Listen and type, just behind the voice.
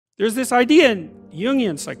there's this idea in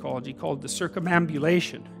Jungian psychology called the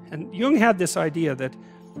circumambulation. And Jung had this idea that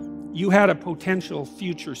you had a potential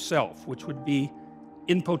future self, which would be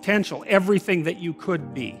in potential everything that you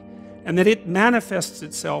could be. And that it manifests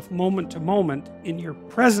itself moment to moment in your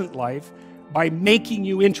present life by making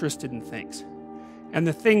you interested in things. And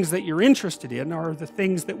the things that you're interested in are the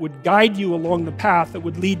things that would guide you along the path that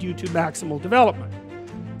would lead you to maximal development.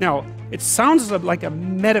 Now, it sounds like a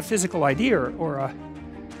metaphysical idea or a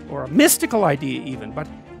mystical idea even, but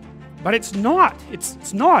it's not.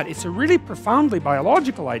 It's not. It's a really profoundly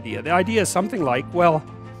biological idea. The idea is something like, well,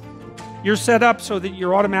 you're set up so that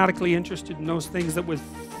you're automatically interested in those things that would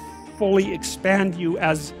fully expand you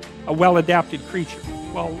as a well-adapted creature.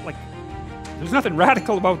 Well, like, there's nothing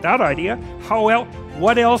radical about that idea.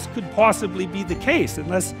 What else could possibly be the case?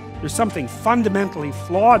 Unless there's something fundamentally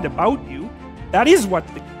flawed about you, that is what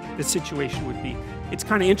the situation would be. It's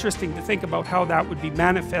kind of interesting to think about how that would be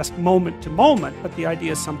manifest moment to moment, but the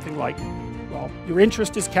idea is something like, well, your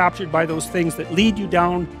interest is captured by those things that lead you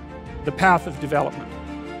down the path of development.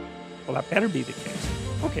 Well, that better be the case.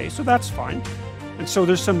 Okay, so that's fine. And so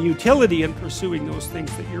there's some utility in pursuing those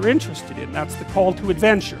things that you're interested in. That's the call to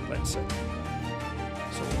adventure, let's say.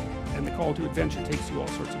 And the call to adventure takes you all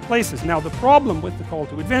sorts of places. Now, the problem with the call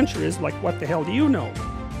to adventure is, like, what the hell do you know?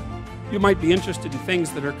 You might be interested in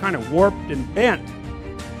things that are kind of warped and bent.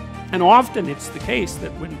 And often it's the case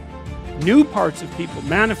that when new parts of people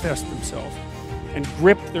manifest themselves and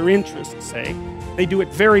grip their interests, say, they do it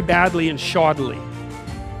very badly and shoddily.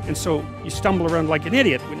 And so you stumble around like an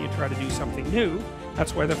idiot when you try to do something new.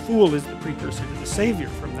 That's why the fool is the precursor to the savior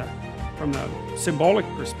from the symbolic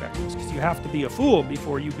perspectives, because you have to be a fool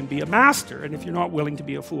before you can be a master. And if you're not willing to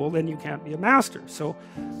be a fool, then you can't be a master. So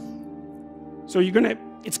you're gonna,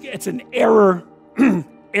 it's an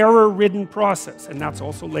error-ridden process. And that's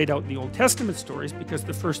also laid out in the Old Testament stories, because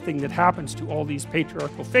the first thing that happens to all these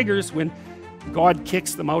patriarchal figures when God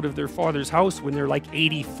kicks them out of their father's house when they're like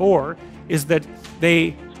 84 is that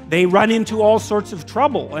they run into all sorts of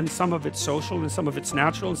trouble, and some of it's social and some of it's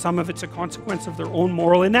natural and some of it's a consequence of their own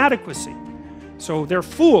moral inadequacy. So they're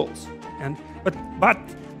fools. But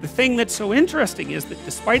the thing that's so interesting is that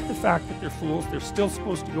despite the fact that they're fools, they're still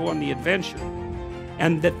supposed to go on the adventure,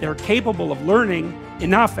 and that they're capable of learning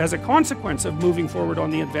enough as a consequence of moving forward on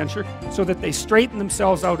the adventure so that they straighten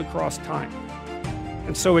themselves out across time.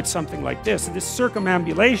 And so it's something like this. This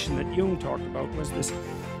circumambulation that Jung talked about was this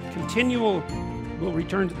continual, we'll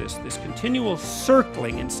return to this continual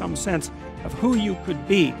circling in some sense of who you could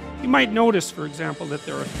be. You might notice, for example, that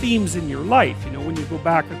there are themes in your life. You know, when you go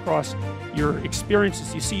back across your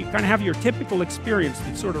experiences, you see you kind of have your typical experience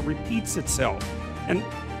that sort of repeats itself. And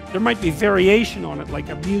there might be variation on it, like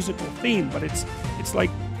a musical theme, but it's like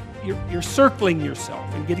you're circling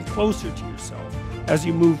yourself and getting closer to yourself as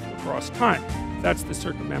you move across time. That's the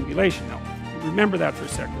circumambulation. Now, remember that for a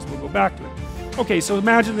second, because we'll go back to it. Okay, so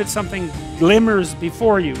imagine that something glimmers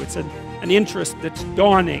before you. It's an interest that's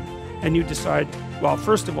dawning, and you decide, well,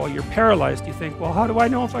 first of all, you're paralyzed. You think, well, how do I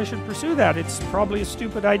know if I should pursue that? It's probably a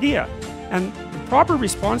stupid idea. And the proper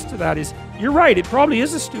response to that is, you're right, it probably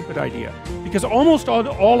is a stupid idea, because almost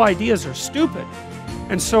all ideas are stupid.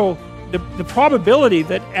 And so the probability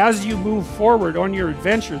that as you move forward on your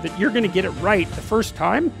adventure that you're going to get it right the first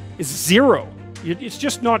time is zero. It's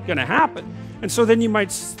just not going to happen. And so then you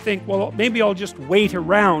might think, well, maybe I'll just wait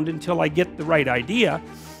around until I get the right idea,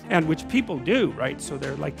 and which people do, right? So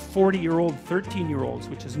they're like 40-year-old, 13-year-olds,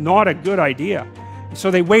 which is not a good idea. And so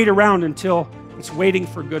they wait around until it's waiting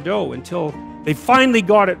for Godot, until they finally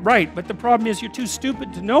got it right. But the problem is you're too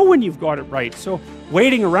stupid to know when you've got it right. So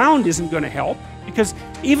waiting around isn't going to help, because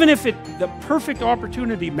even if the perfect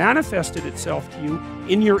opportunity manifested itself to you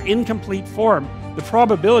in your incomplete form, the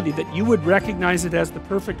probability that you would recognize it as the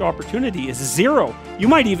perfect opportunity is zero. You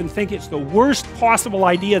might even think it's the worst possible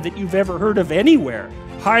idea that you've ever heard of anywhere.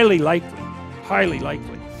 Highly likely. Highly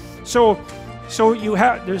likely. So you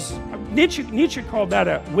have, there's, Nietzsche called that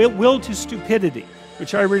a will to stupidity,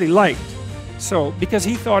 which I really liked. So, because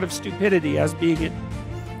he thought of stupidity as being it,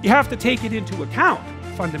 you have to take it into account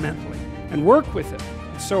fundamentally and work with it.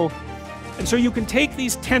 And so you can take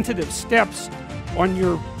these tentative steps on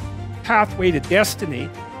your pathway to destiny,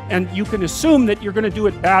 and you can assume that you're going to do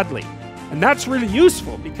it badly. And that's really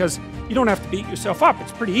useful, because you don't have to beat yourself up.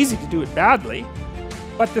 It's pretty easy to do it badly.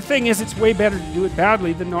 But the thing is, it's way better to do it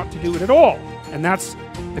badly than not to do it at all. And that's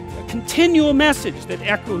a continual message that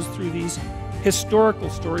echoes through these historical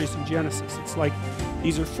stories in Genesis. It's like,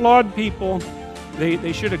 these are flawed people.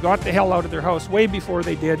 They should have got the hell out of their house way before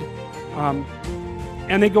they did.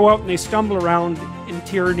 And they go out and they stumble around in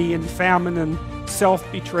tyranny and famine and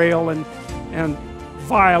self-betrayal and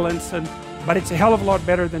violence, but it's a hell of a lot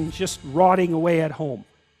better than just rotting away at home.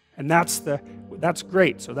 And that's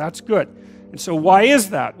great, so that's good. And so why is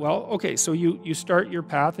that? Well, okay, so you start your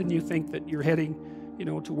path and you think that you're heading, you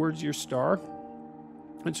know, towards your star.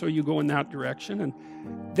 And so you go in that direction. And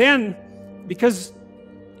then, because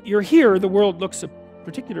you're here, the world looks a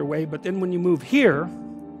particular way, but then when you move here,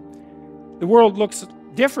 the world looks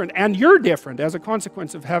different, and you're different as a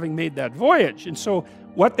consequence of having made that voyage. And so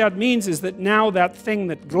what that means is that now that thing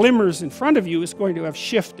that glimmers in front of you is going to have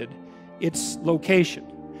shifted its location,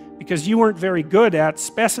 because you weren't very good at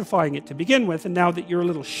specifying it to begin with, and now that you're a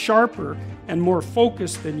little sharper and more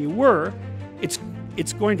focused than you were,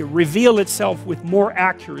 it's going to reveal itself with more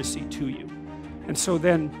accuracy to you. And so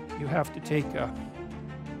then you have to take a,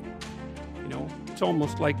 you know, it's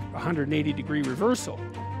almost like a 180-degree reversal.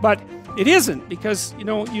 But it isn't, because, you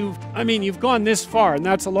know, you've gone this far, and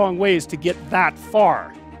that's a long ways to get that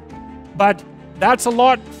far. But that's a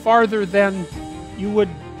lot farther than you would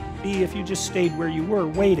be if you just stayed where you were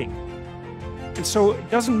waiting. And so it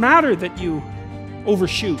doesn't matter that you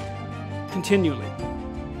overshoot continually,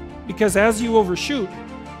 because as you overshoot,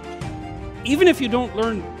 even if you don't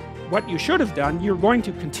learn what you should have done, you're going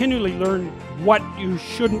to continually learn what you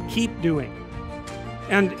shouldn't keep doing.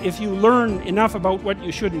 And if you learn enough about what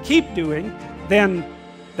you shouldn't keep doing, then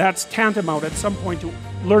that's tantamount at some point to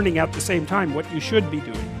learning at the same time what you should be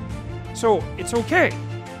doing. So it's okay.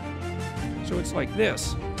 So it's like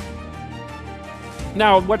this.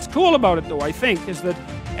 Now, what's cool about it, though, I think, is that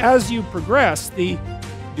as you progress, the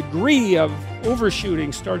degree of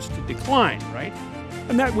overshooting starts to decline, right?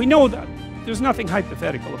 And that we know that. There's nothing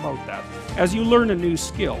hypothetical about that. As you learn a new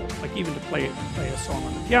skill, like even to play a song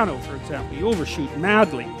on the piano, for example, you overshoot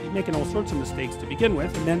madly. You're making all sorts of mistakes to begin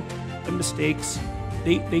with, and then the mistakes,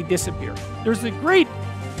 they disappear. There's a great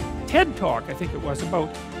TED Talk, I think it was,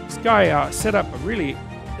 about this guy set up a really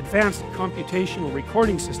advanced computational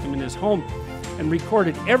recording system in his home and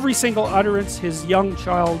recorded every single utterance his young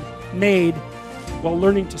child made while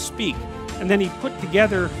learning to speak. And then he put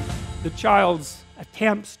together the child's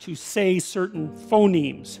attempts to say certain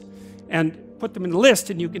phonemes and put them in a list,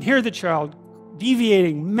 and you can hear the child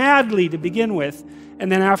deviating madly to begin with,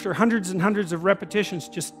 and then after hundreds and hundreds of repetitions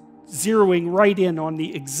just zeroing right in on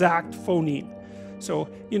the exact phoneme. So,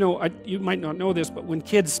 you know, you might not know this, but when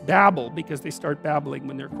kids babble, because they start babbling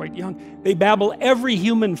when they're quite young, they babble every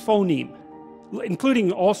human phoneme,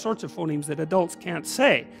 including all sorts of phonemes that adults can't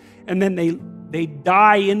say. And then they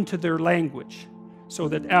die into their language, so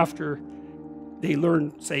that after they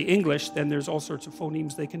learn, say, English, then there's all sorts of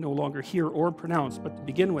phonemes they can no longer hear or pronounce, but to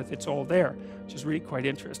begin with, it's all there, which is really quite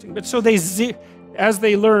interesting. But so as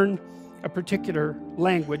they learn a particular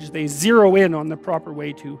language, they zero in on the proper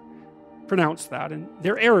way to pronounce that, and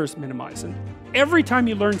their errors minimize. And every time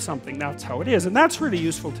you learn something, that's how it is. And that's really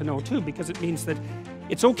useful to know, too, because it means that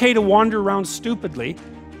it's okay to wander around stupidly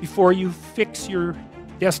before you fix your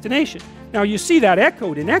destination. Now, you see that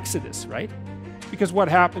echoed in Exodus, right? Because what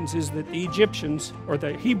happens is that the Egyptians, or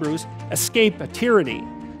the Hebrews, escape a tyranny,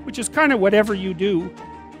 which is kind of whatever you do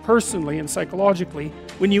personally and psychologically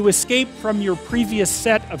when you escape from your previous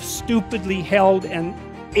set of stupidly held and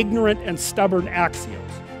ignorant and stubborn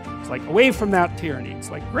axioms. It's like, away from that tyranny.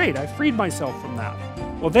 It's like, great, I freed myself from that.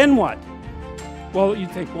 Well, then what? Well, you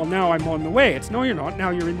think, well, now I'm on the way. It's, no, you're not. Now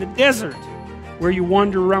you're in the desert, where you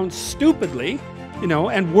wander around stupidly, you know,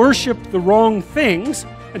 and worship the wrong things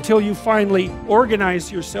until you finally organize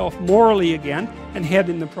yourself morally again and head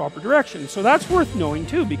in the proper direction. So that's worth knowing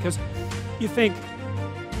too, because you think,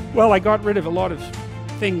 well, I got rid of a lot of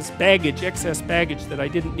things, baggage, excess baggage that I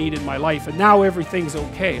didn't need in my life, and now everything's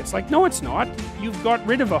okay. It's like, no, it's not. You've got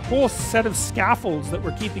rid of a whole set of scaffolds that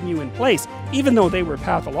were keeping you in place, even though they were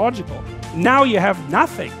pathological. Now you have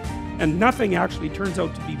nothing, and nothing actually turns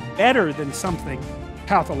out to be better than something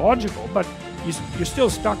pathological, but you're still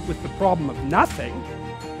stuck with the problem of nothing.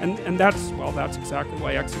 And that's exactly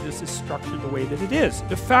why Exodus is structured the way that it is.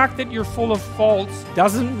 The fact that you're full of faults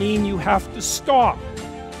doesn't mean you have to stop.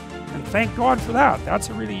 And thank God for that. That's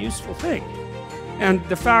a really useful thing. And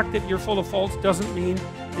the fact that you're full of faults doesn't mean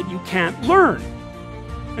that you can't learn.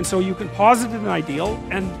 And so you can posit an ideal,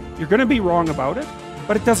 and you're going to be wrong about it,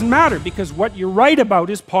 but it doesn't matter, because what you're right about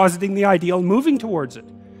is positing the ideal and moving towards it.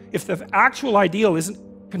 If the actual ideal isn't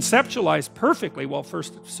conceptualized perfectly, well,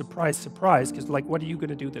 first, surprise, surprise, because like, what are you going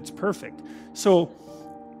to do that's perfect? So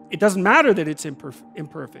it doesn't matter that it's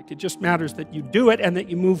imperfect. It just matters that you do it and that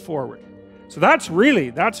you move forward. So that's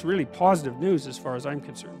really positive news as far as I'm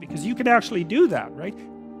concerned, because you can actually do that, right?